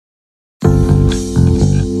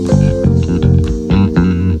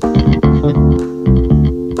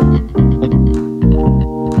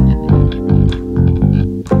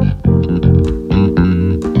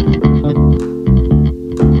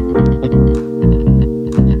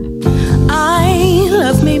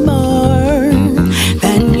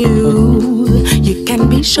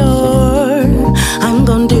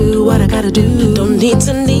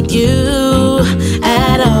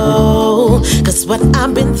what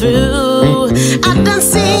I've been through. I done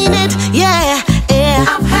seen it, yeah, yeah.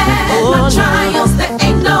 I've had my trials, there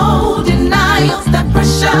ain't no denials. That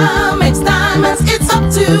pressure makes diamonds, it's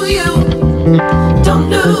up to you. Don't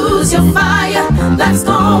lose your fire, life's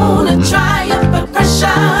gonna try you. But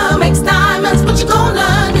pressure makes diamonds, what you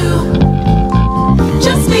gonna do?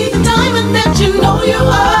 Just be the diamond that you know you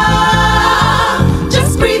are.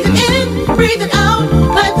 Just breathe it in, breathe it out,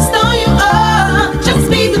 like the star you are. Just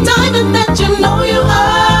be the diamond that you know you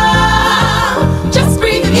are. Just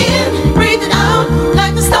breathe it in, breathe it out,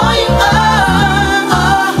 like the star you are.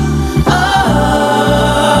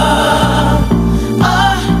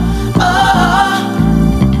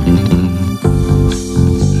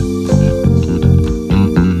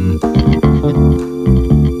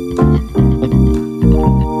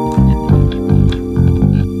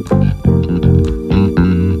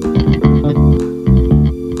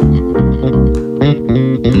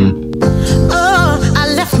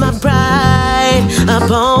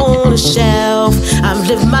 On a shelf, I've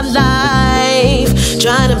lived my life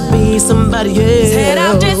trying to be somebody else. Said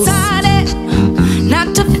I've decided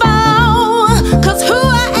not to fall, 'cause who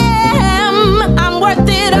I am, I'm worth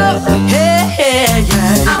it up. Yeah, yeah,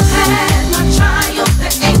 yeah. I've had my trials,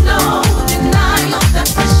 there ain't no denial. That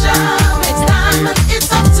pressure makes diamonds,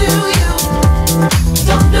 it's up to you.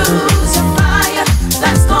 Don't lose your fire,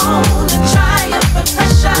 life's gonna try you. But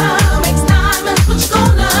pressure makes diamonds, what you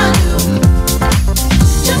gonna do?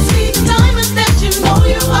 Just be the diamond that you know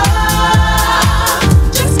you are.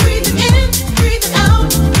 Just breathe it in, breathe it out,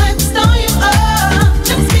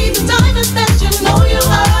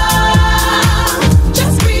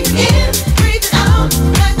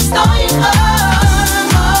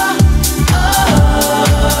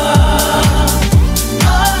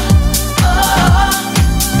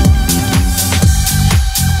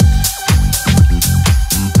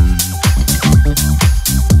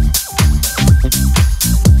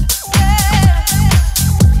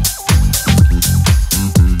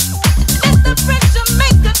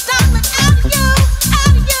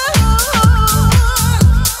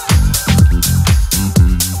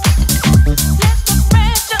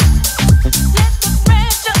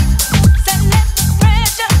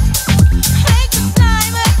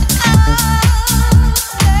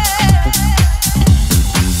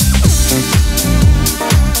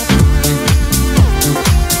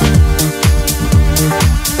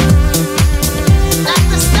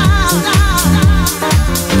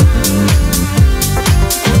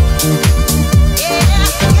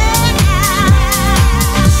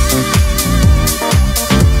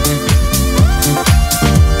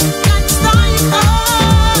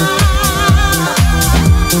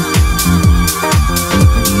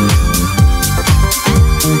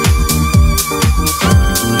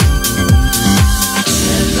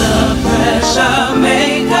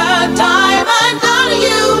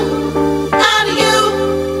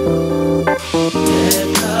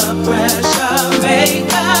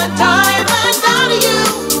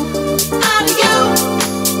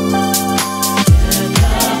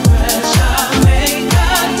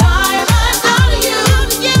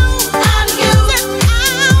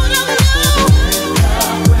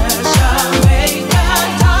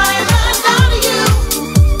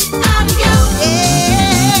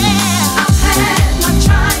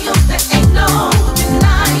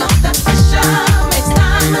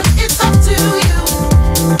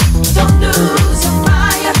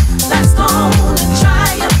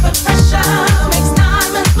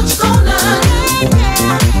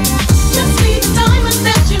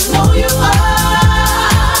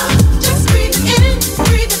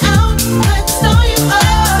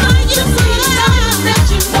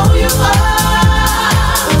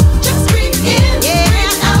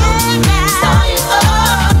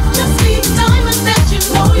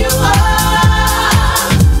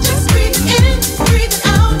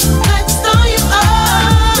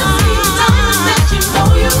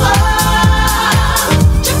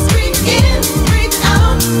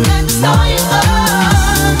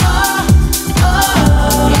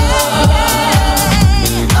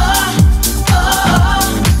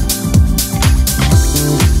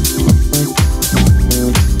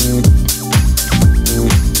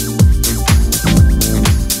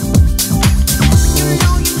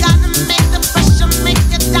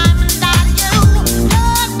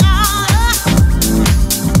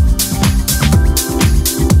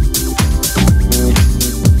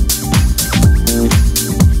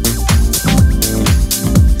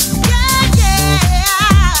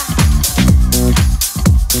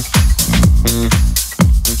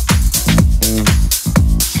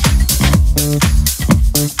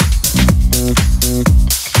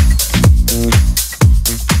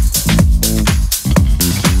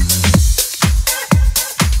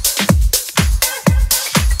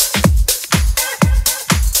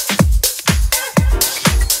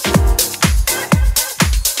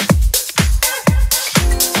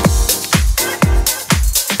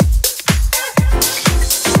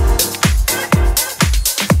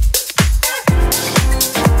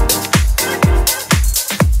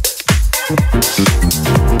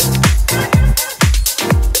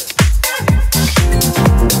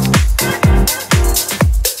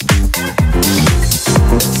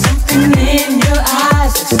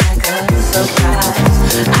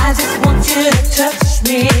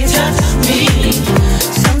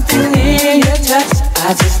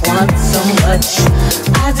 not so much.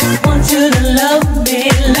 I just want you to love me,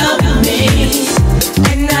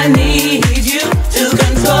 and I need you to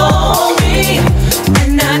control me,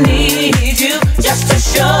 and I need you just to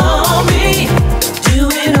show me. Do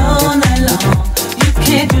it all night long, you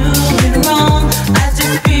can't do it wrong. I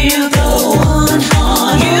just feel the one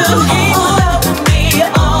on you. Keep loving me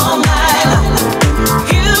all night long.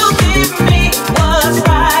 You give me what's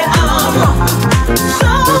right, I'm wrong. So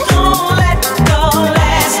don't let the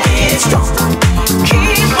last get strong.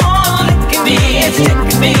 Keep on licking me and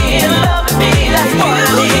sticking me and loving me. That's what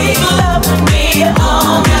I need. Loving me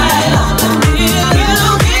all night long. You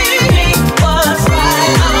give me what's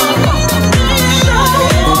right, I'm wrong. So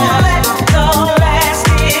don't let the last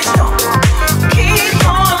get strong. Keep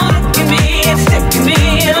on licking me and sticking me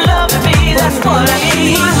and loving me. That's what I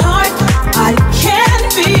need. My heart, I can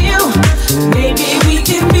feel. Maybe we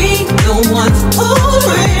can be the ones who's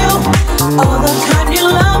real. All the time you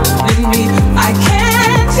love me, I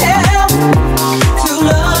can't tell. To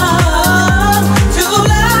love, to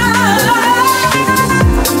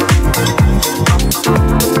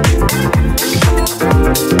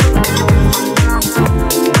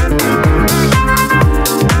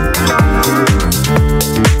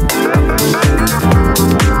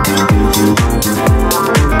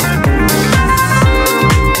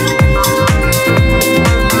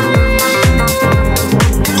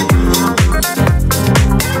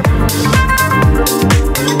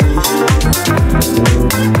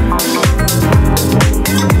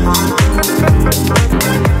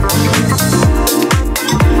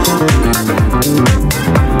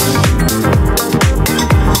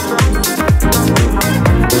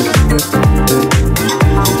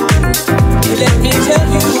let me tell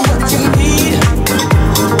you what you need.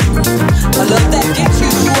 A love that gets you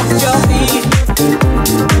off your feet.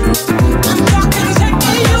 I'm talking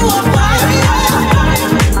taking you on fire.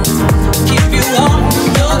 Keep you on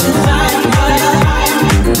your desire.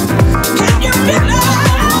 Can you feel it?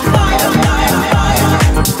 Fire, fire, fire.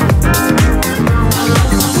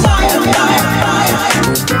 Fire, fire, fire.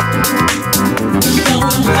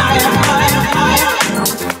 Fire, fire, fire.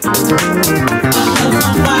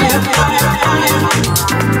 Fire, fire, fire.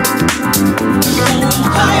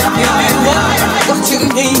 What you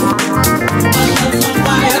need?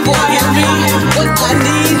 What you need? What I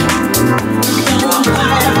need?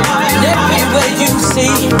 Everywhere you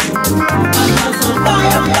see.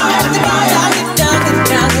 Fire, fire, get down, get down, get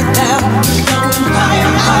down, get down.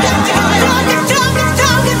 Fire, fire, get down, get down, get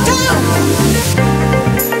down, get down.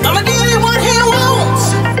 I'ma give you what he wants,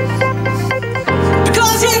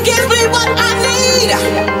 because he gives me what I need.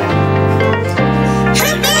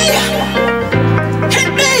 Hit me, hit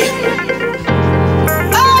me.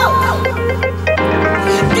 Oh,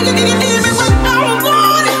 give me what I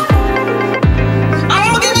want.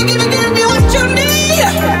 I'ma give you what you need.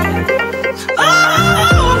 Oh,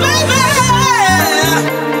 baby,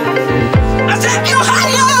 I take you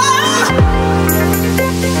higher.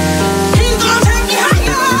 He's gonna take me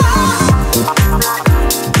higher.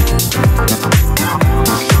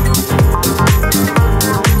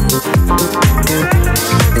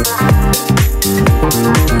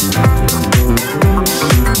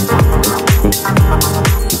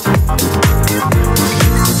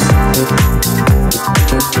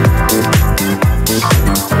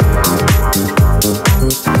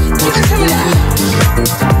 Give it to me now.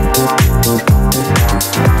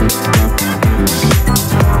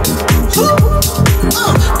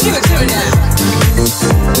 Give it to me now.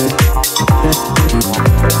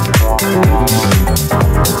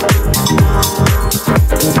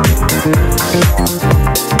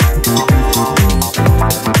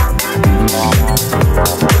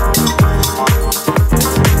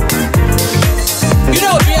 You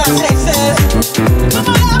know what Beyonce says? Come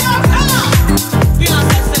on,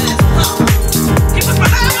 Beyonce says, keep it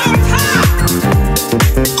behind on time.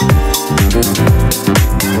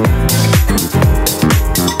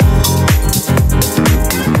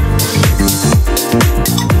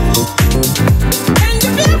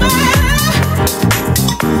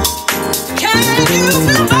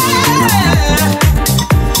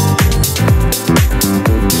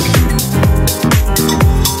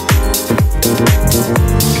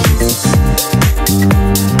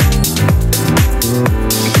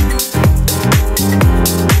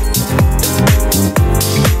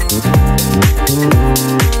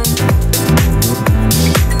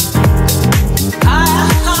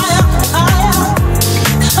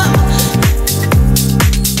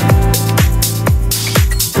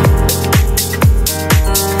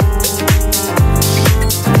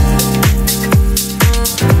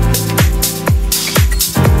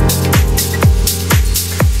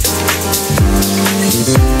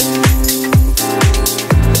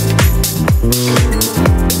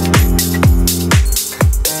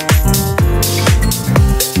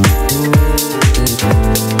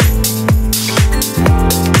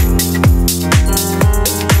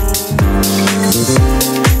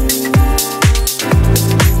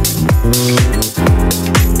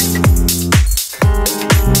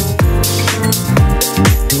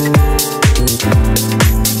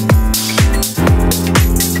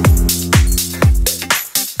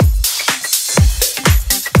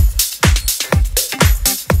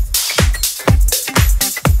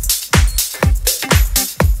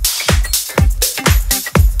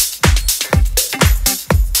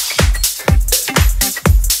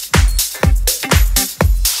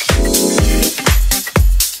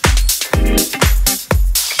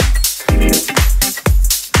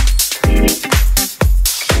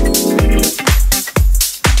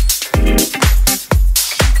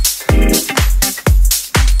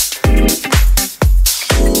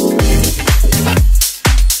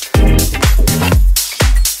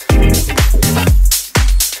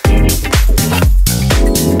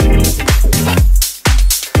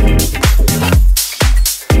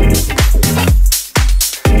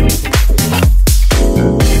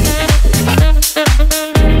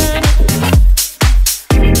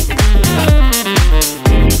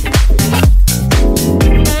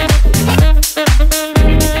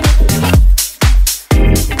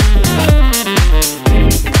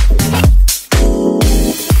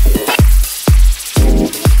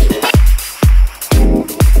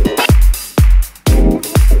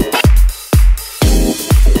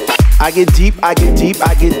 I get deep, I get deep,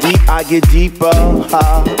 I get deep, I get deeper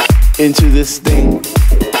into this thing.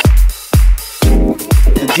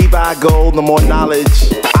 The deeper I go, the more knowledge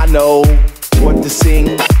I know. What to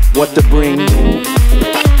sing, what to bring,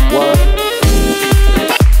 what.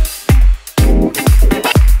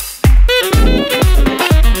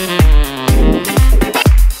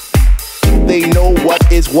 They know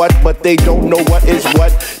what is what, but they don't know what is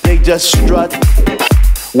what. They just strut.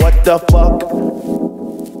 What the fuck?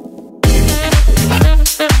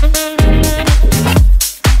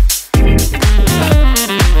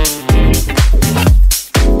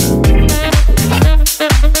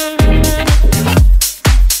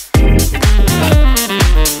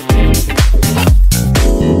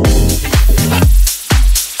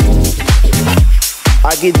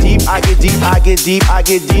 I get deep, I get deep, I get deep, I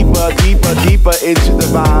get deeper, deeper, deeper into the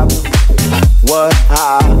vibe. What?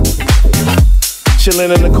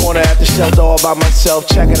 Chilling in the corner at the shelter all by myself,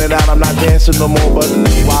 checking it out. I'm not dancing no more, but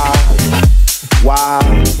why?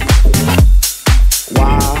 Why?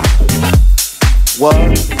 Why? What?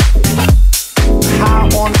 How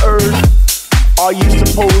on earth are you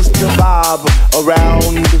supposed to vibe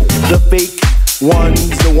around the fake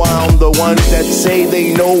ones, the ones that say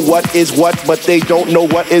they know what is what, but they don't know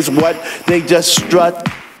what is what. They just strut.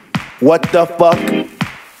 What the fuck?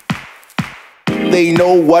 They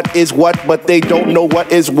know what is what, but they don't know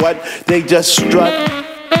what is what. They just strut.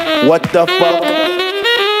 What the fuck?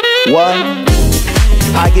 What?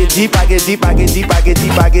 I get deep, I get deep, I get deep, I get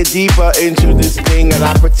deep, I get deeper into this thing, and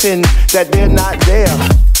I pretend that they're not there.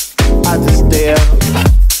 I just stare.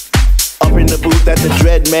 Up in the booth at the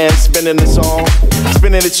Dread Man, spinning the song,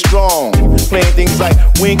 spinning it strong, playing things like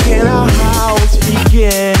when can our house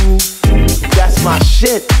begin? That's my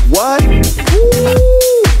shit. What?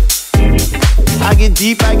 Woo! I get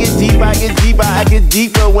deep, I get deep, I get deeper, I get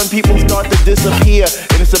deeper when people start to disappear,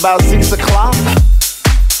 and it's about 6 o'clock.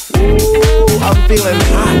 Ooh, I'm feeling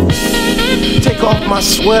hot. Take off my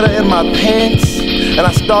sweater and my pants, and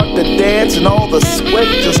I start to dance, and all the sweat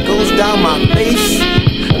just goes down my face.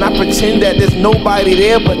 And I pretend that there's nobody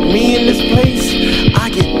there but me in this place. I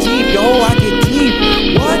get deep, yo, I get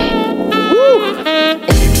deep. What? Woo!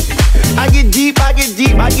 I get deep, I get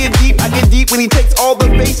deep, I get deep, I get deep when he takes all the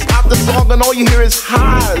bass out the song and all you hear is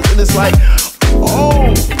highs. And it's like,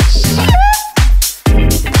 oh, shit.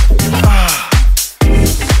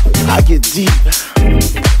 I get deep.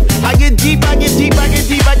 I get deep, I get deep, I get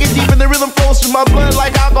deep, I get deep, and the rhythm flows through my blood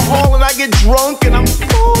like alcohol, and I get drunk and I'm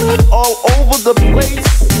falling all over the place.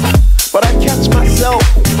 But I catch myself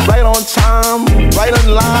right on time, right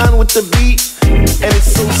on line with the beat, and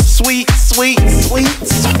it's so sweet, sweet, sweet,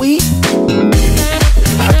 sweet.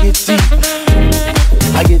 I get deep,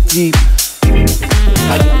 I get deep,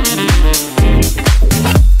 I get deep.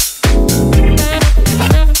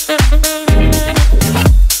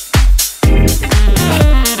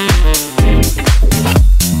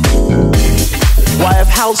 Why, if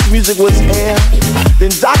house music was air,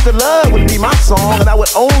 then Dr. Love would be my song, and I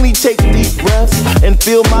would only take deep breaths and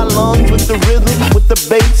fill my lungs with the rhythm, with the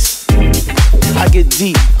bass. I get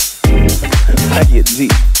deep. I get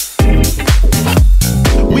deep.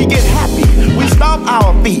 We get happy, we stomp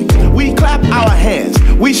our feet, we clap our hands,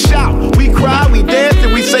 we shout, we cry, we dance,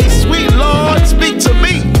 and we say, sweet Lord, speak to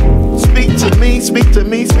me. Speak to me, speak to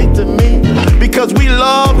me, speak to me. Because we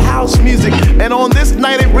love house music, and on this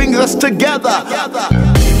night it brings us together.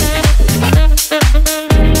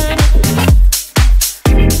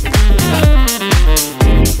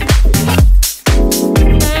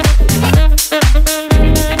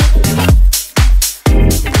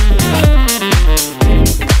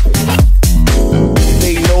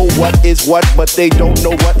 They know what is what, but they don't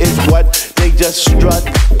know what is what. They just strut.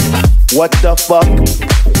 What the fuck?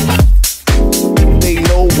 They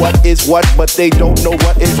know what is what, but they don't know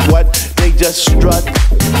what is what. They just strut.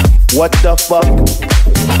 What the fuck?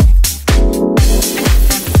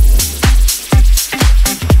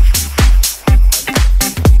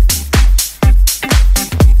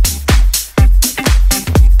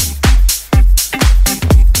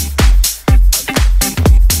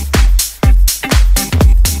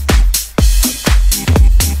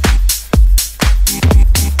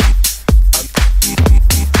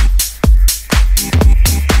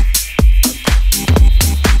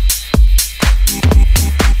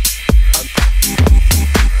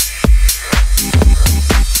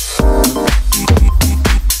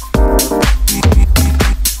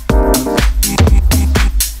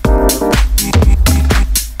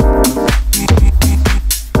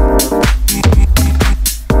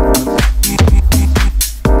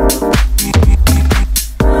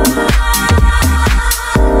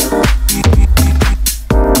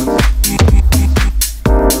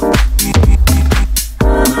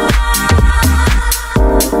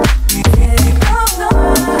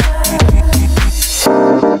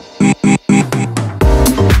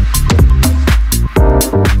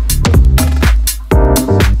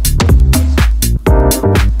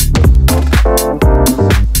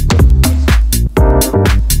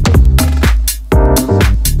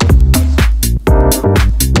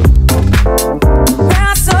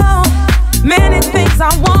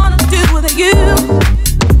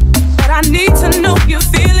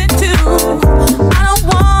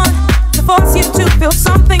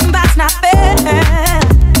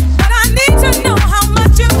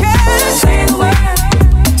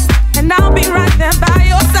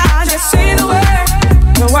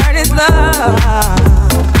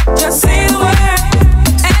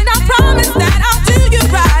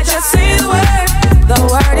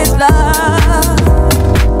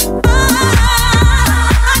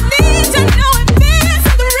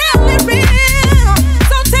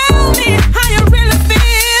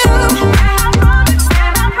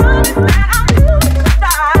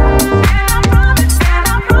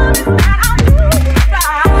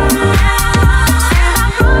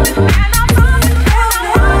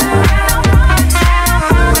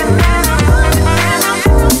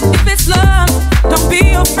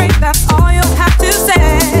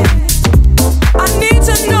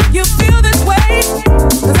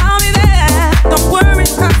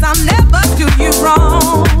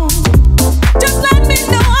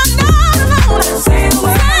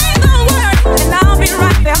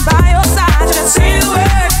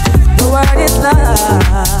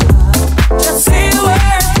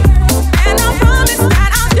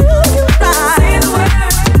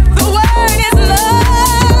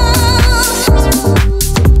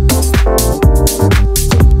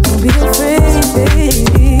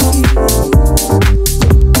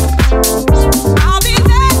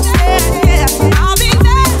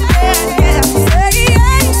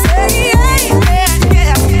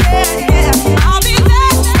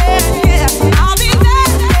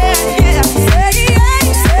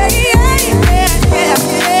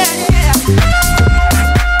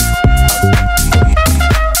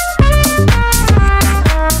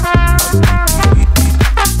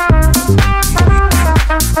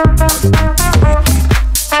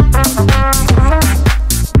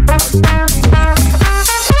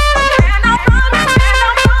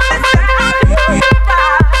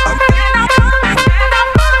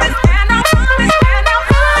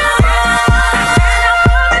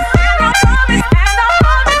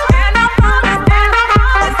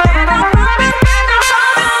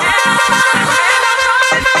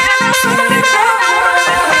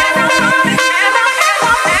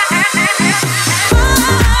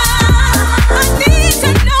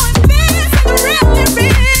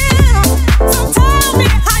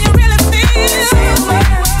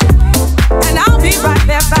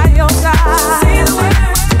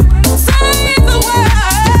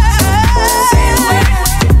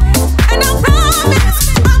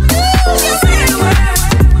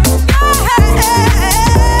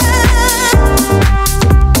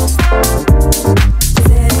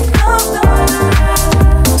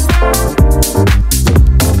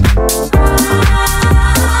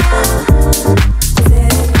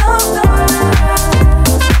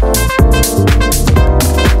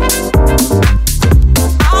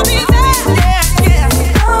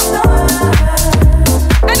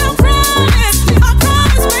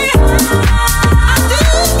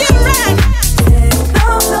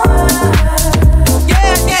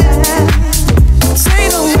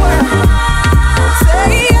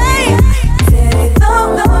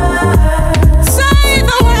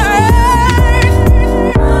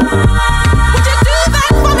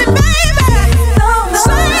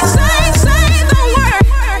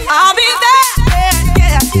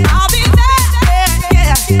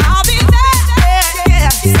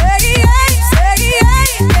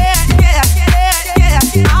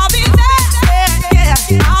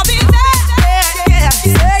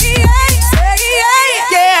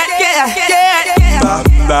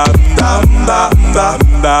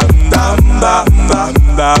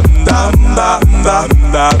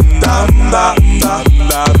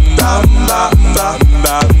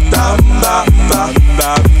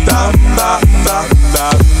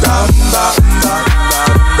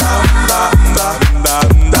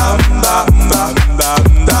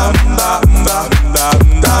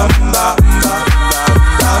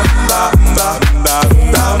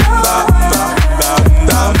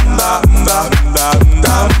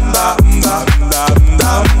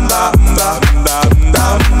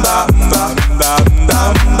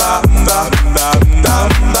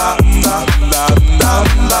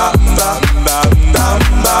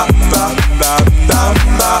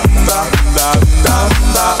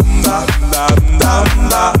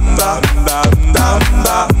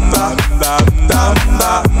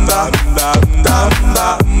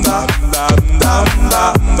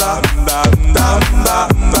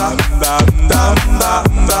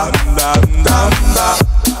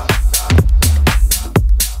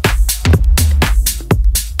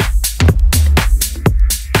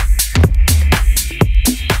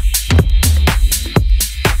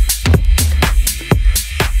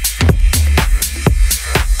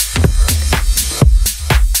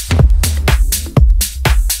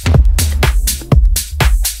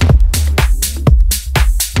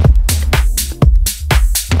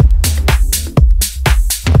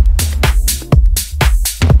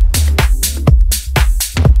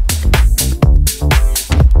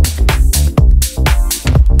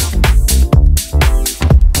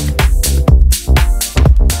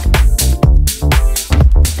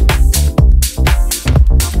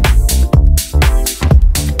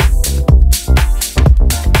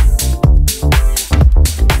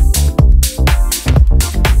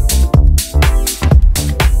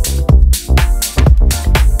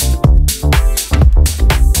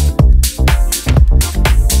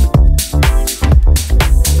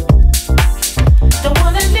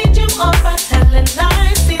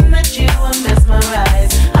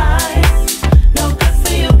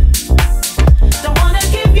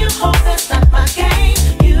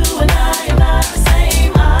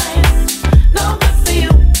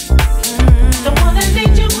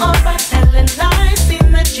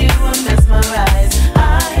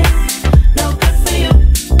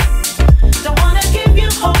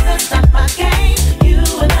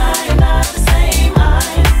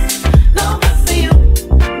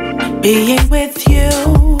 Being with you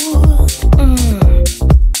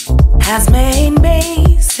has made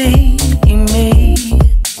me see me.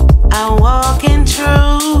 I'm walking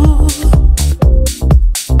true.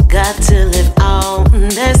 Got to live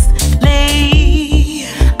honestly.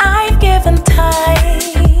 I've given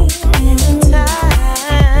time.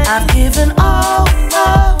 I've given all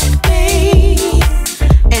of me.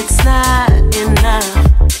 It's not enough.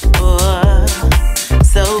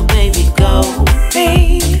 So baby, go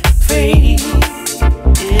be free.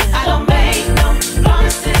 Yeah. I don't make no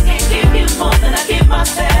promises, can't give you more than I give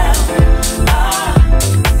myself.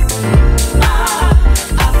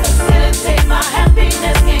 I facilitate my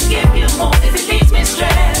happiness, can't give you more if it leaves me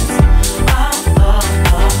stressed.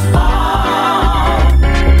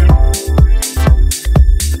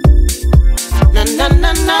 Na na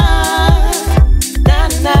na na na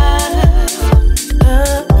na.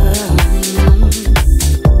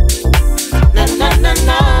 Na na na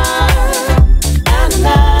na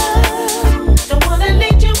na. Don't wanna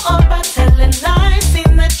lead you on by telling lies,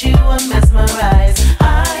 seem that you are mesmerized.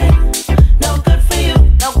 I'm no good for you,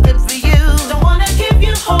 No good for you. don't wanna give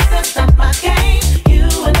you hope, that's not my game. You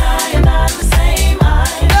and I are not the same.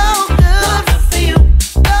 I'm No no good. good for you.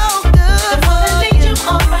 No good. Don't wanna lead you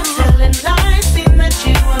on by telling lies, seem that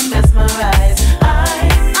you are mesmerized. I'm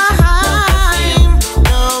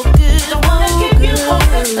No good. don't wanna give you hope,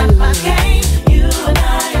 that's not my game. You and I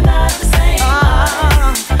are not the same.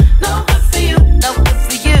 I'm no good for you. No good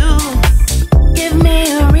for you. Give me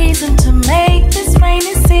a reason to make this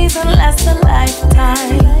rainy season last a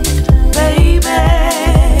lifetime, baby.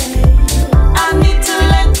 I need to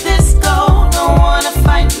let this go. Don't wanna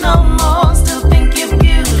fight no more. Still think you're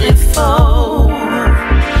beautiful.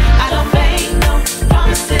 I don't make no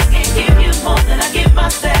promises. Can't give you more than I give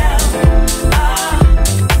myself.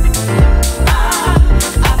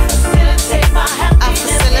 I facilitate my I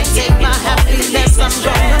happiness. facilitate my happiness. I'm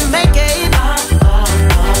gonna make it.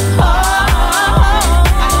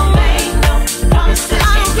 I don't make no promises.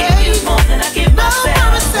 Can't give you more than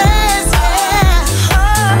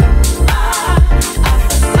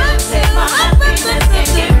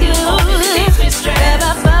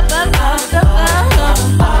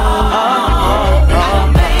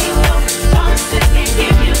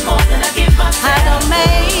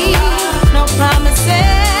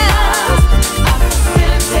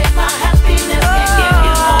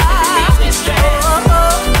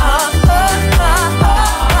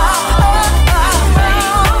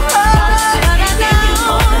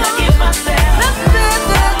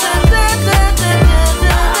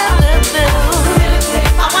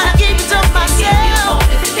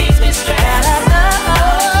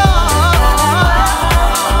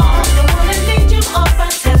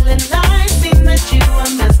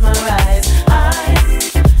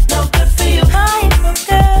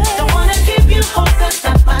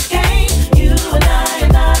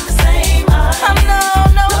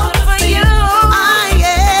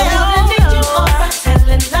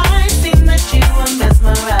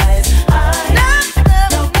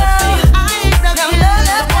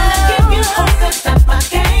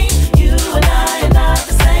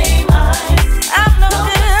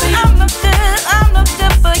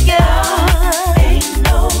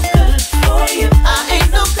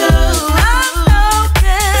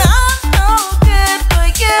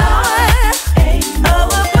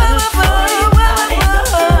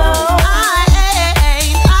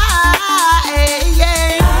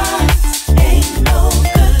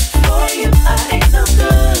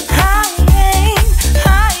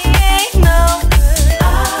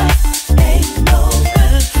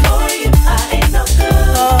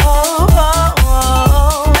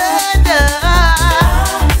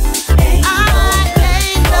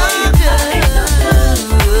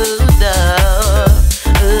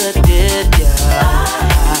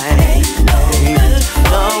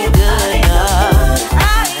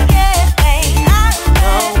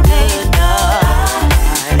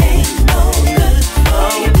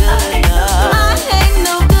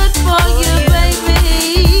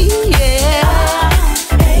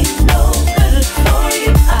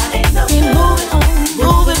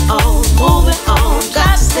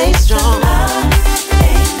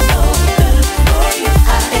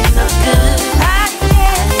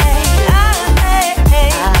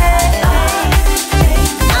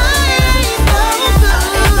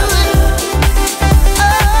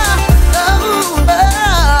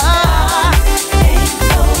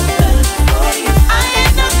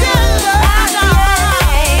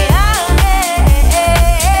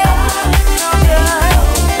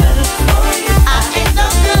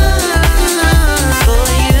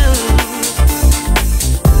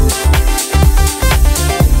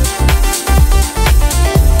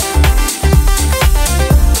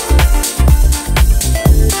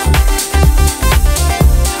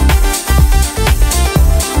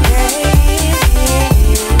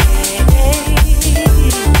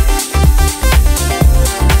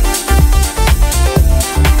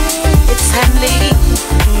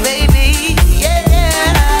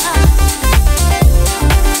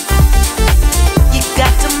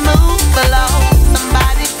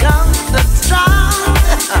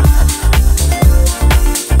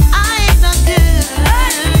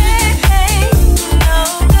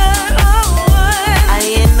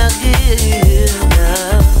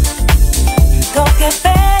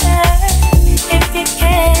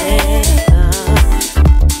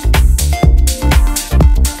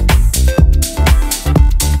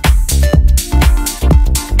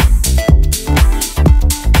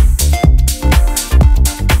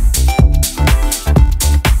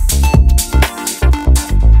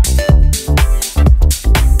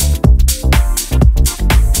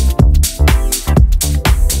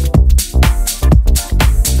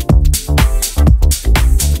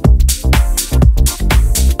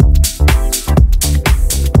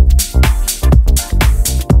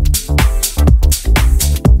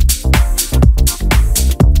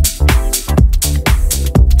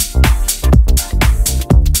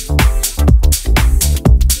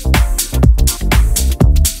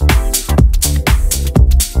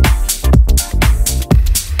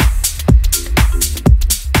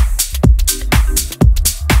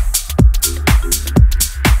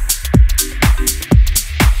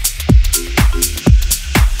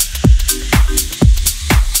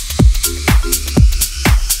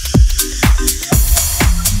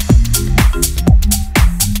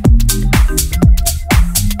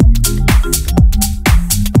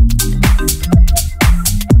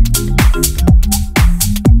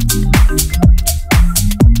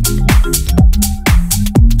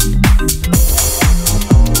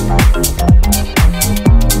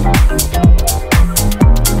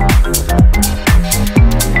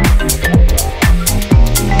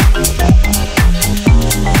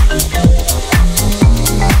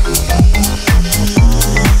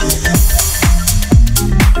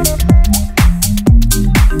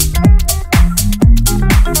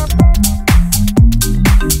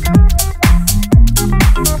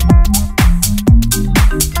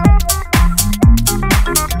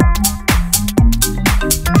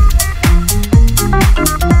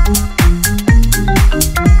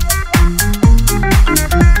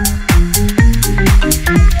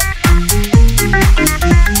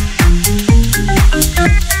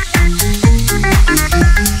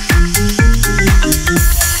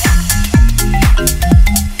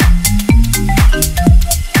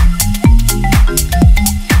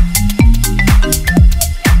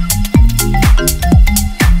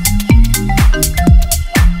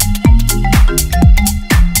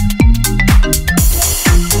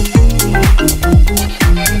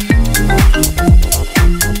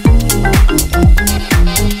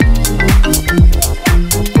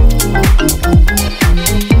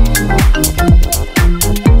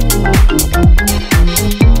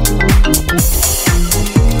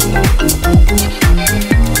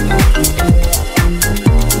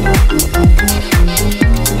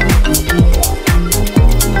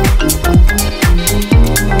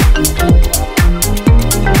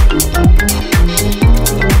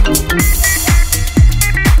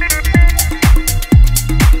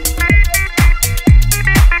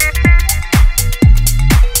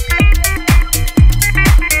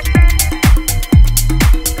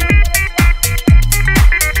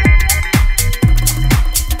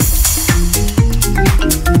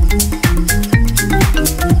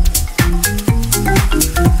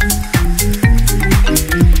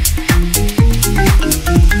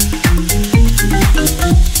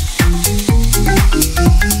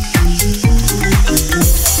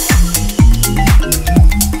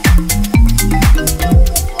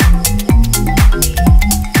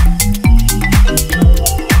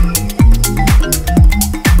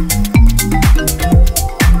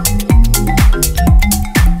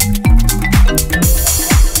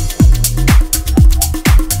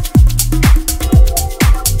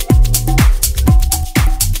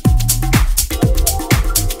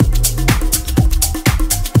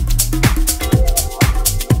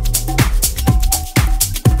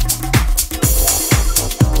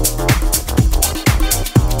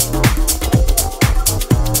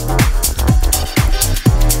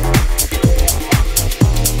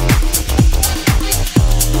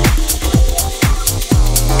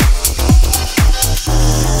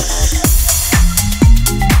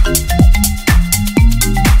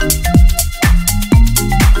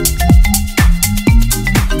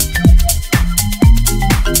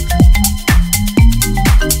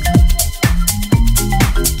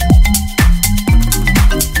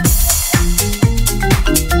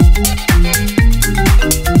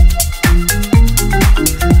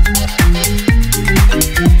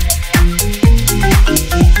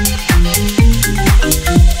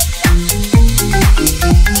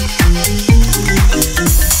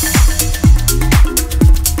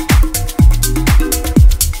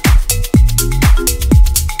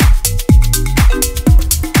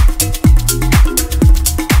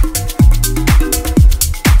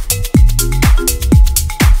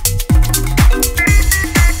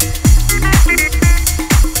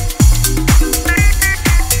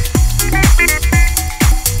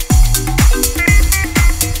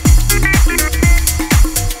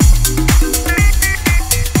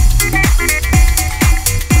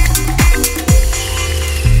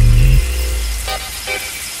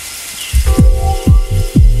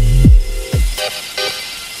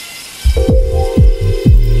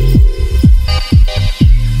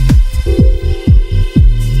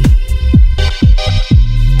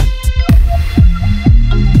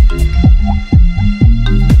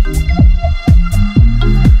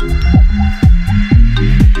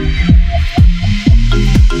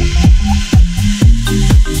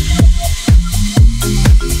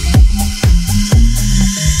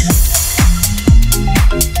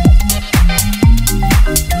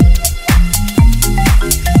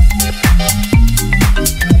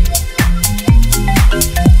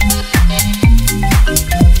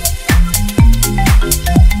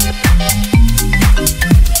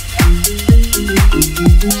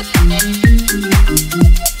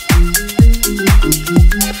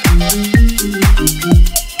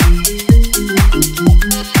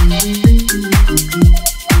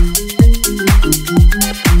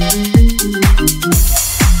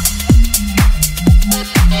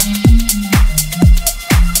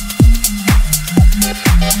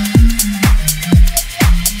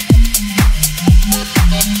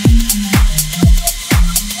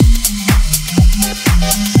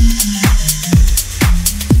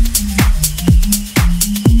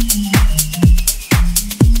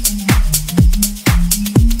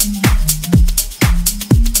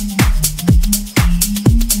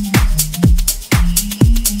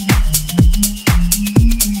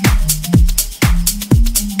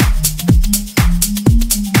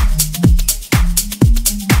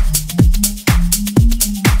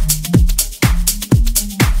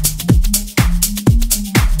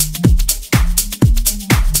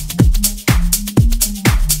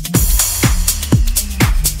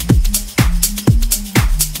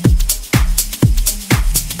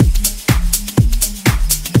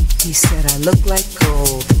He said I look like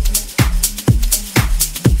gold.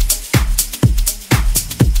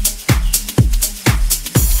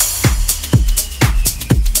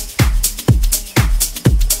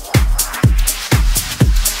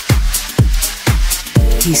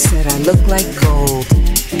 He said I look like gold.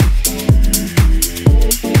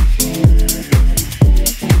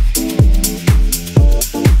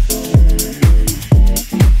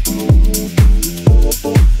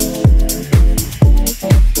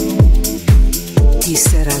 He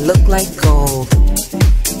said I look like gold.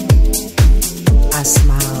 I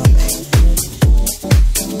smiled.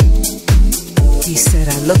 He said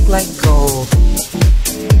I look like gold.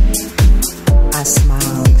 I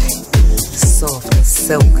smiled. Soft as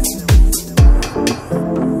silk.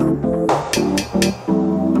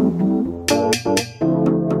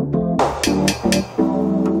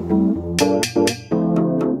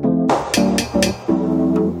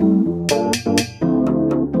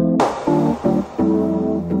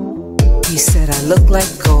 He said I look like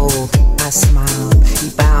gold. I smiled. He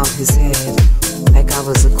bowed his head like I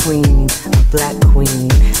was a queen, a black queen.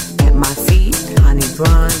 At my feet, honey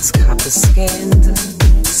bronze, copper skinned,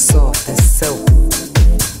 soft as silk.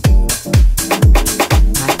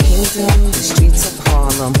 My kingdom, the streets of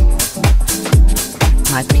Harlem.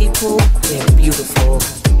 My people, they're beautiful.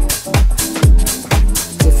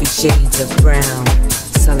 Different shades of brown,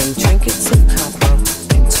 selling trinkets of copper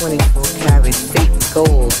and 24-karat fake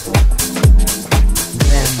gold.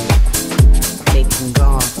 Them making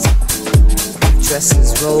gauze, dresses,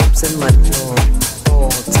 robes, and mudfloor,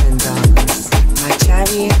 all $10. My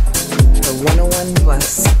chariot, the 101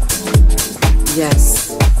 bus.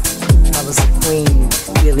 Yes, I was a queen,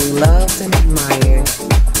 feeling loved and admired,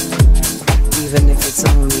 even if it's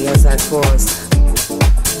only as I cross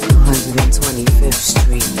 125th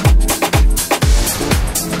Street.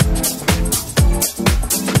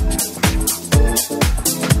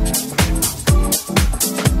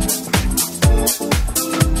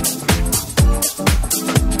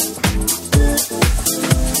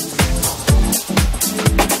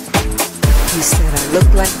 He said I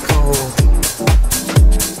look like gold,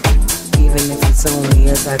 even if it's only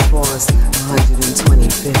as I cross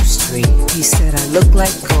 125th Street. He said I look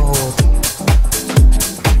like gold,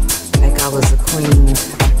 like I was a queen,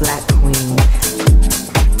 a black queen.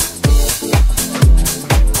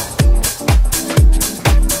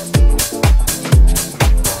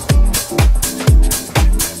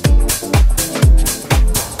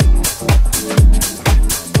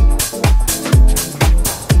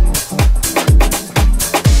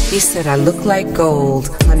 He said I look like gold,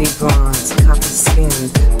 honey bronze, copper skin,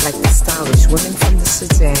 like the stylish women from the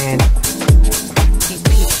Sudan. He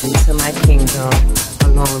peeked into my kingdom,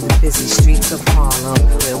 along the busy streets of Harlem,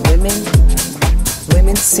 where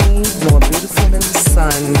women seemed more beautiful than the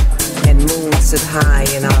sun, and moons stood high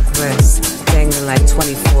in our breasts, dangling like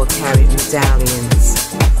 24-karat medallions.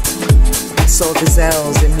 I saw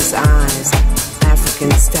gazelles in his eyes,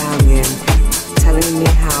 African stallion, telling me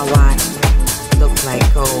how I look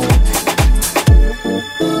like gold.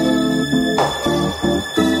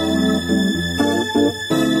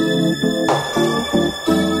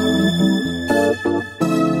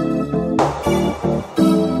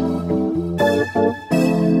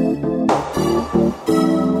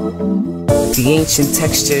 The ancient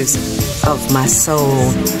textures of my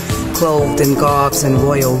soul, clothed in garbs and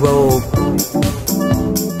royal robe.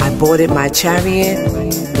 I boarded my chariot,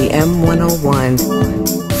 the M101,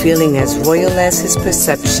 feeling as royal as his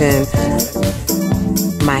perception.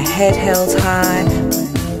 My head held high,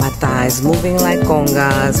 my thighs moving like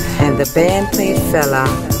congas, and the band played Fela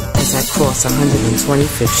as I crossed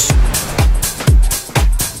 125th Street.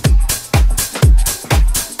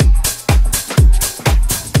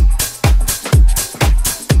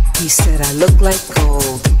 He said I look like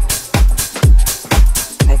gold,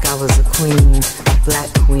 like I was a queen, a black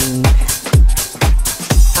queen.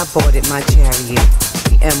 I boarded my chariot,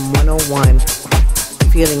 the M101,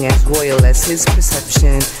 feeling as royal as his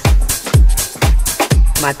perception.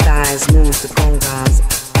 My thighs moved the congas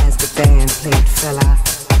as the band played Fela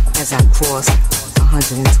as I crossed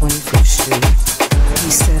 125th Street.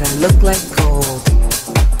 He said I look like gold,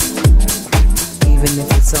 even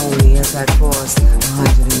if it's only as I crossed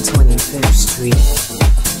 125th Street.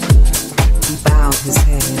 He bowed his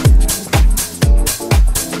head.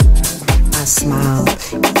 I smiled.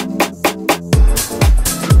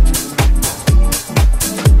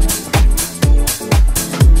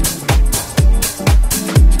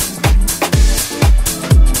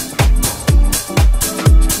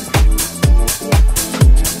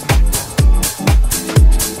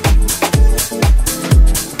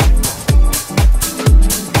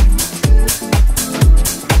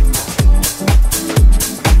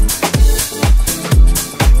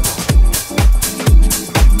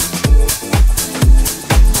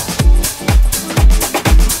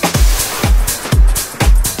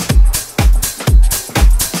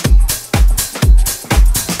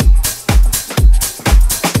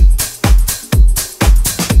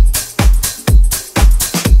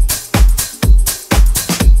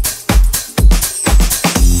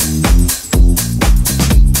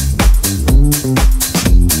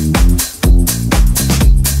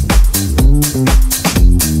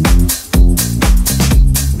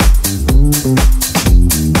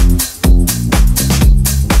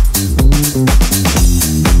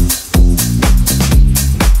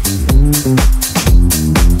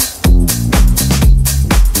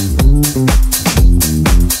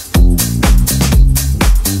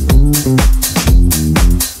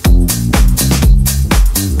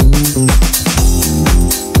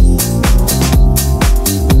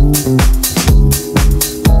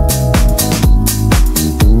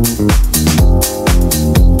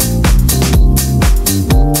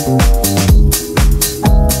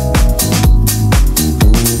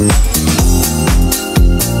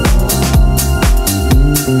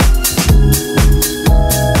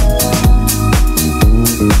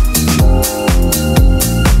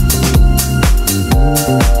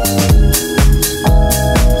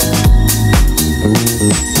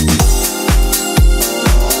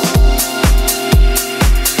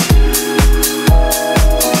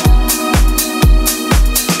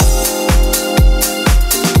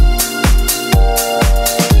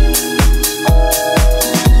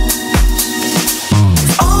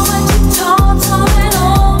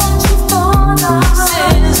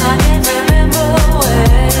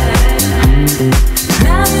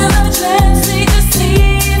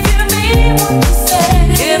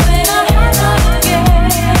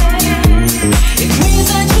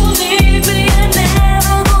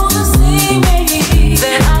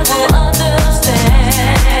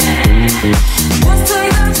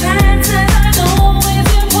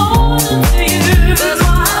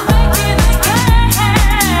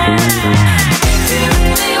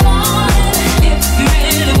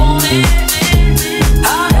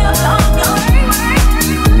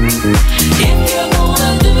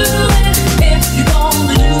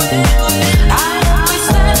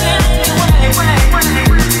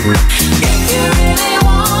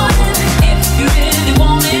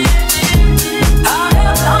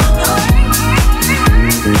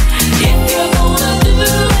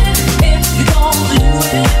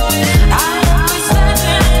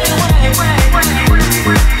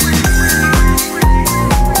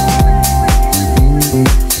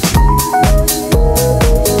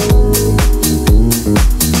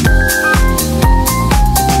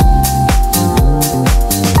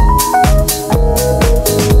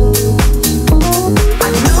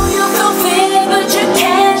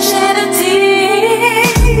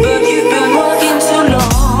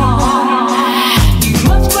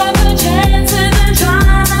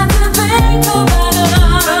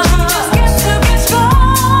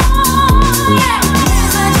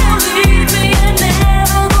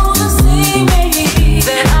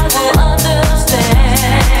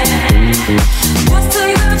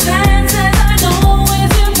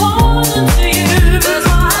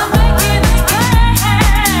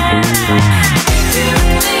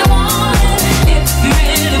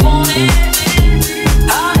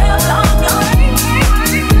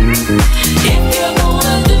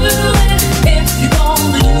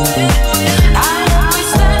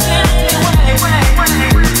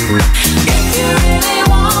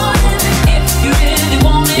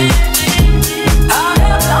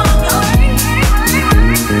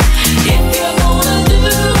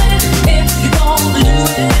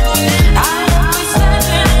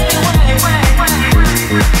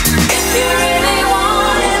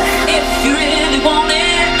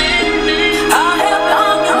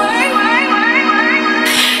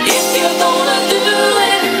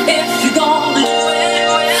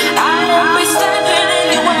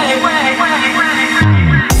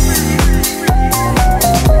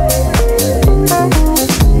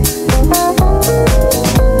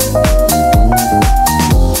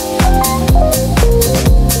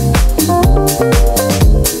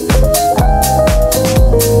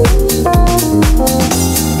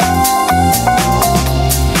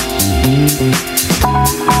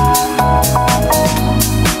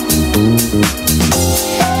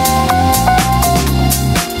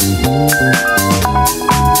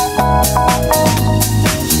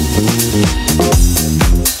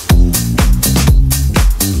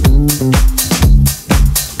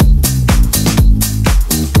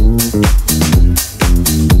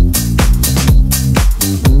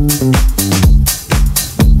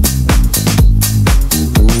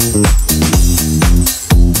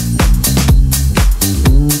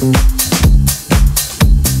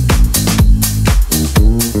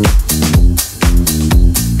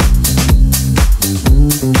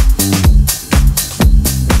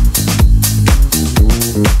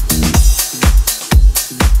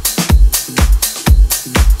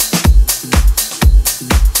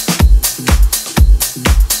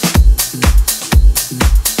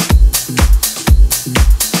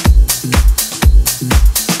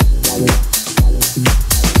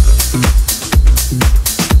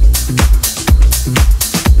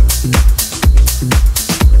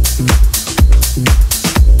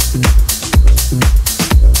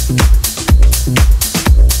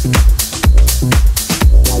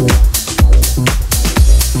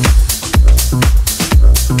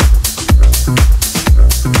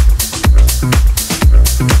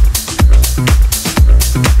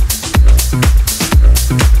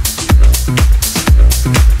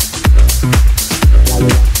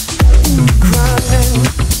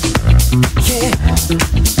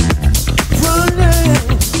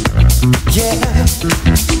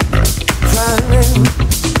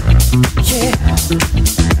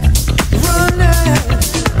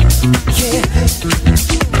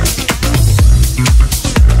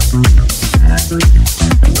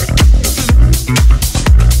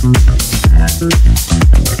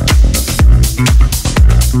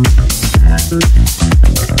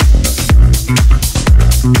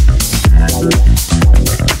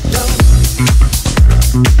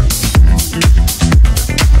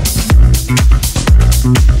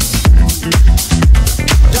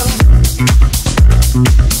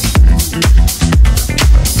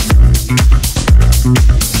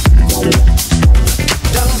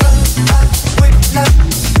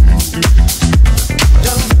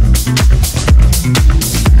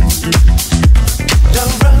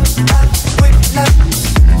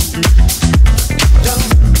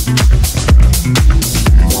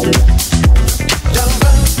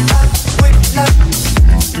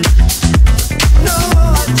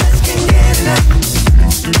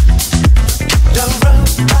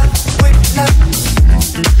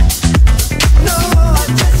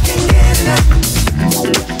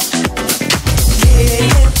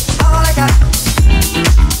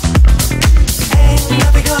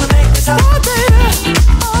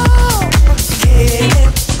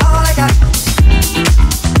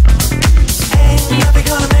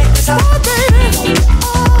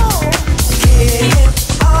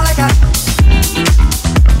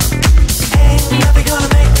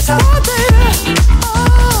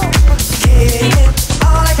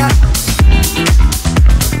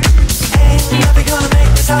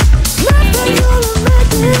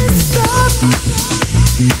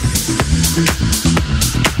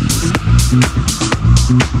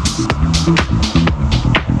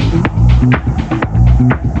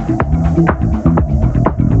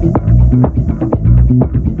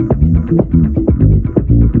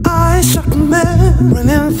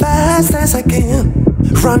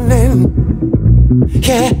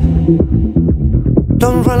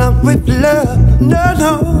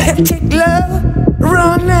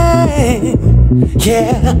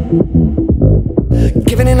 Yeah,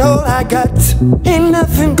 giving it all I got, ain't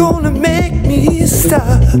nothing gonna make me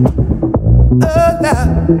stop. Oh,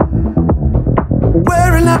 now,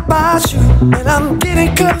 wearing out my shoe, and I'm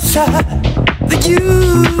getting closer to you.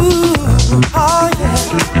 Oh, yeah.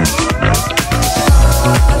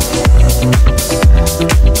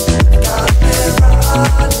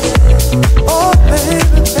 Oh, baby,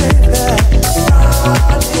 baby.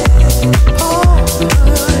 Oh,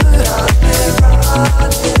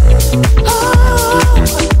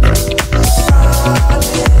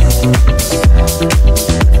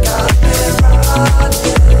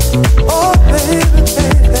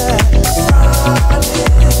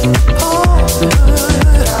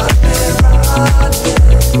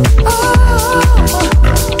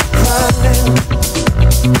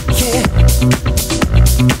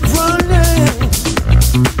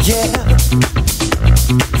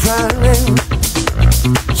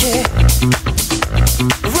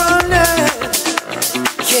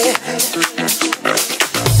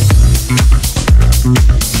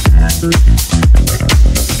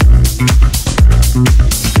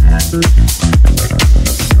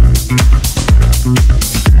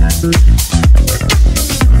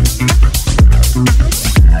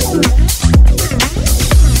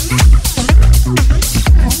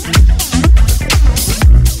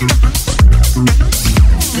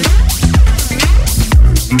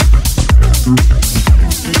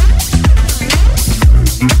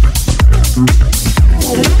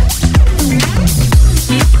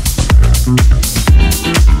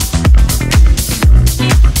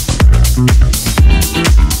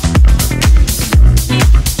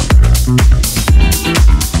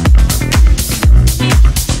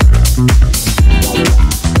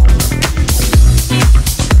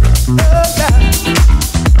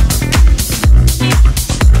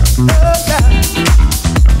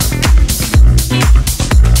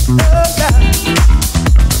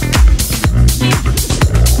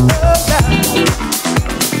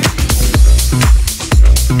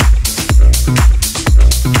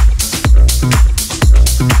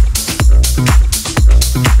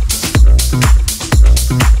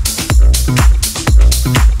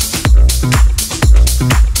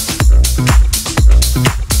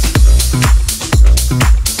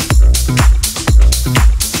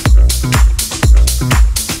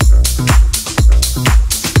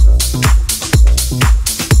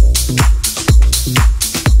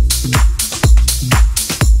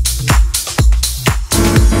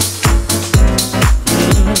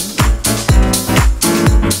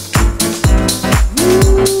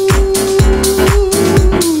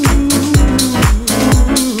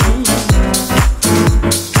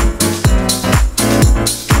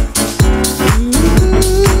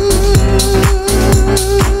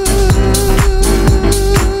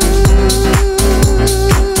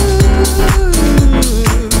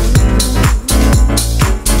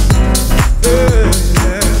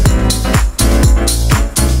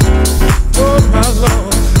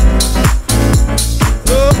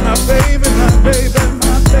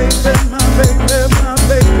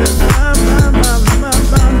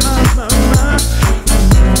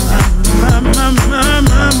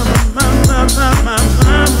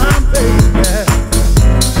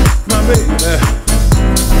 Put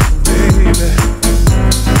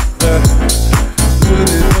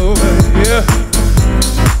it over here.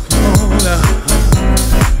 Come on now.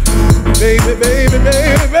 Baby, baby,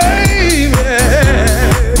 baby, baby. Yeah.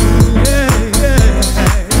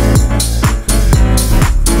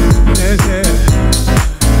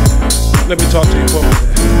 Let me talk to you for a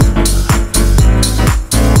minute.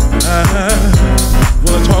 I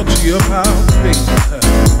want to talk to you about faith.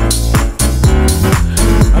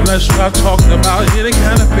 I'm not sure I'm talking about any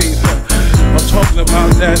kind of faith. I'm talking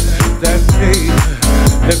about that faith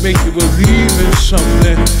that make you believe in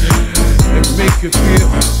something and make you feel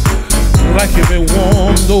like you've been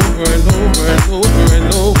warmed over and over and over and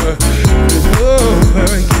over and over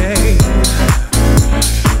again.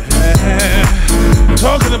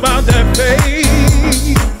 Talking about that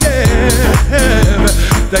faith, yeah,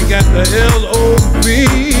 that got the L-O-V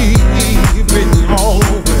written all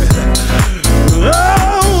over it.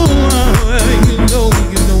 Oh, you know,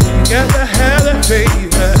 you gotta have that faith.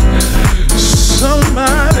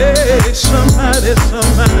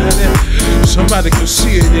 Somebody can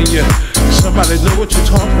see it in you. Somebody know what you're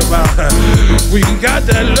talking about. When you got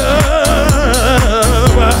that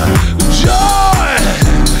love, joy,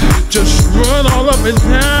 just run all up and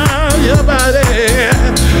down your body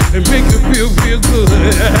and make you feel real good.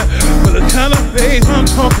 But the kind of faith I'm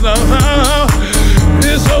talking about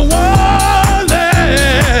is the one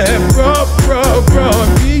that brought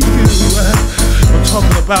me you. I'm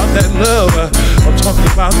talking about that love. I'm talking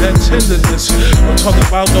about that tenderness. I'm talking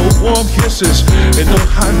about those warm kisses and those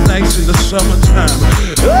hot nights in the summertime.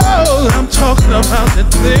 Oh, I'm talking about that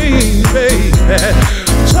thing, baby.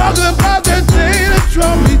 I'm talking about that thing that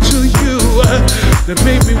drew me to you, that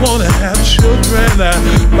made me want to have children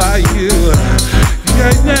by you.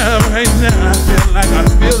 Right now, I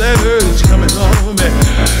feel that urge coming on me.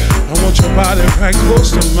 I want your body right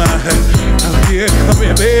close to mine. Out here, come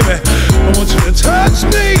here, baby. I want you to touch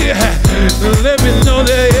me. Let me know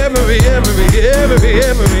that everything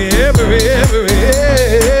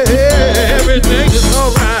is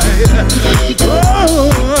alright. Oh,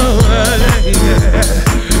 yeah.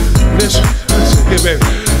 Listen here, baby.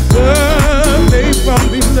 Love may from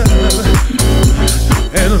me, love,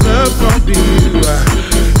 and love from me.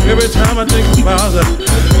 Every time I think about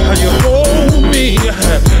how you hold me,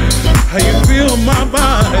 how you feel my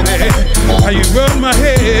body, how you rub my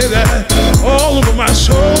head all over my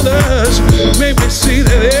shoulders, make me see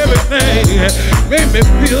that everything, make me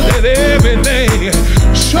feel that everything.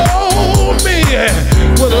 Show me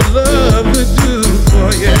what a love could do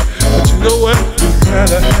for you. But you know what? You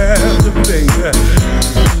gotta have the faith.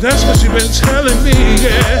 That's what she been telling me,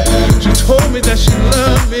 yeah. She told me that she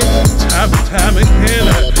loved me time and time again.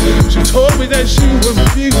 She told me that she would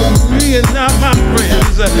be with me and not my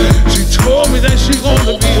friends. She told me that she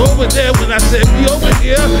gonna be over there when I said be over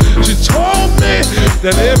here. She told me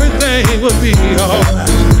that everything would be alright.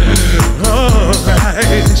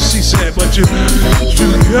 She said, but you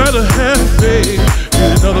gotta have faith.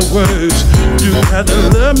 In other words, you gotta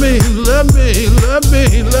love me, love me, love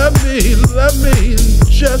me, love me, love me,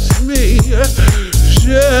 just me,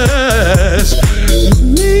 just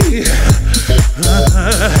me.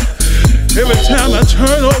 Every time I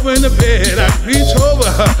turn over in the bed, I reach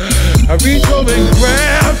over and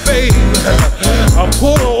grab faith. I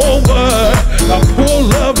pull her over, I pull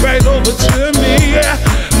love right over to me.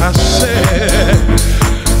 I said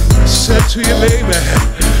to you, baby,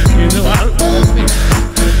 you know I love you.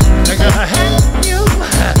 I gotta have you.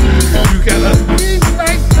 You gotta be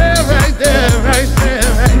right there, right there, right there,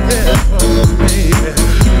 right there for me.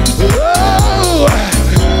 Oh,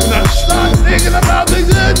 when I start thinking about the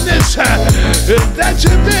goodness that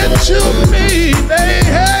you've been to me,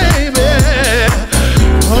 baby.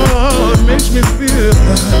 Oh, it makes me feel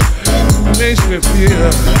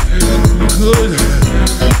good,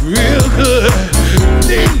 real good,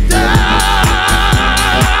 deep down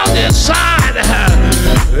inside.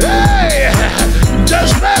 Hey,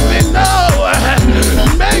 just let me know,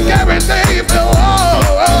 make everything feel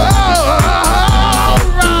alright.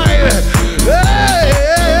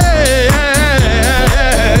 Hey,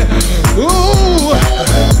 ooh,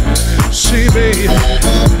 see, baby,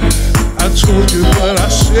 I told you what I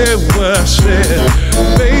said,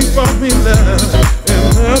 Faith brought me love, and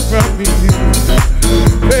love brought me you.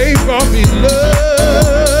 Faith brought me love,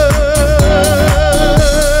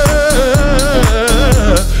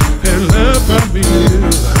 and love brought me you.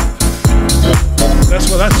 That's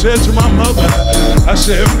what I said to my mother. I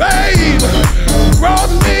said, babe, brought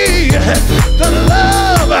me the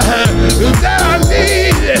love that I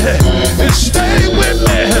need. And stay with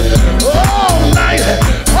me all night,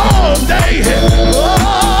 all day,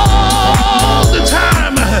 all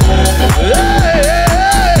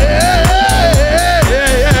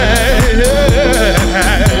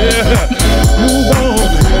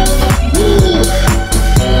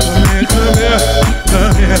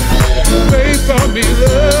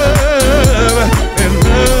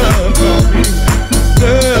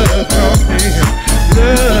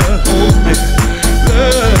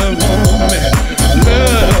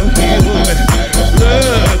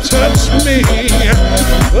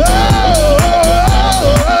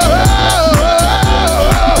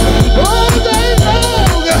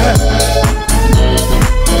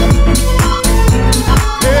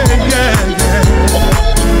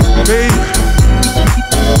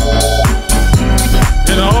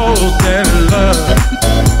more than love.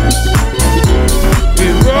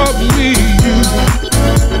 It brought me you.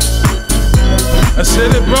 I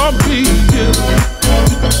said it brought me you.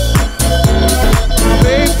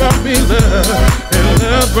 Faith brought me love, and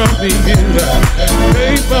love brought me you.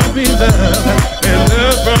 Faith brought me love, and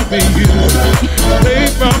love brought me you.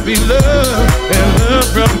 Faith brought me love, and love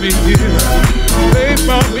brought me you. Faith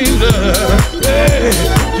brought me love. Hey,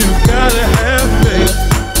 you gotta have faith.